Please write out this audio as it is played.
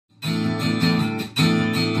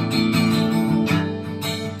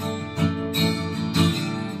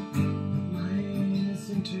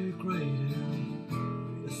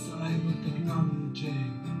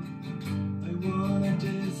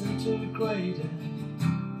dead.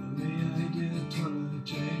 May I do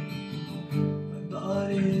tolerate? My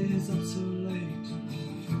body is up so late.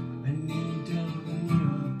 I need a new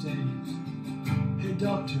update. Hey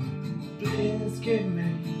doctor, please give me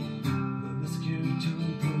the biscuit to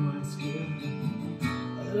improve my skin.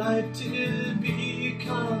 I like to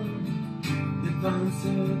become the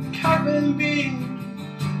advanced carbon beam.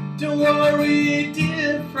 Don't worry,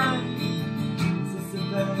 dear friend, this is the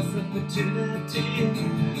best opportunity.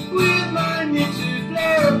 With my new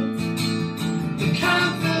blood, I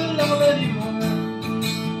can't feel love anymore,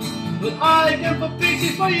 but I can feel pity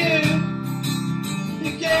for you.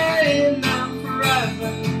 Again and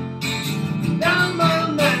forever, down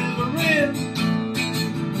my memory,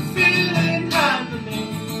 feeling happening.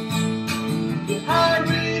 But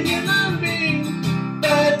every human being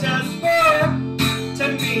that just for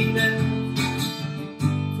 10 minutes,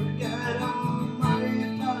 forget all my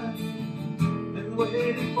past and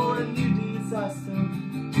waiting for a new disaster.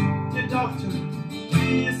 The doctor,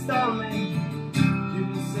 please tell me you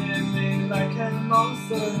see me like a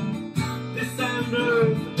monster.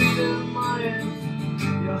 December, little mind,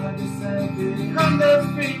 your heart is set behind the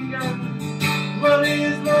finger. What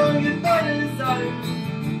is wrong with my desire?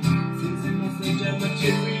 Since it must be a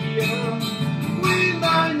material, we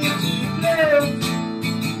might need to live.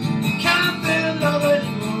 Can't feel love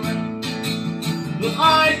anymore, but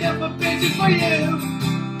I get a pity for you.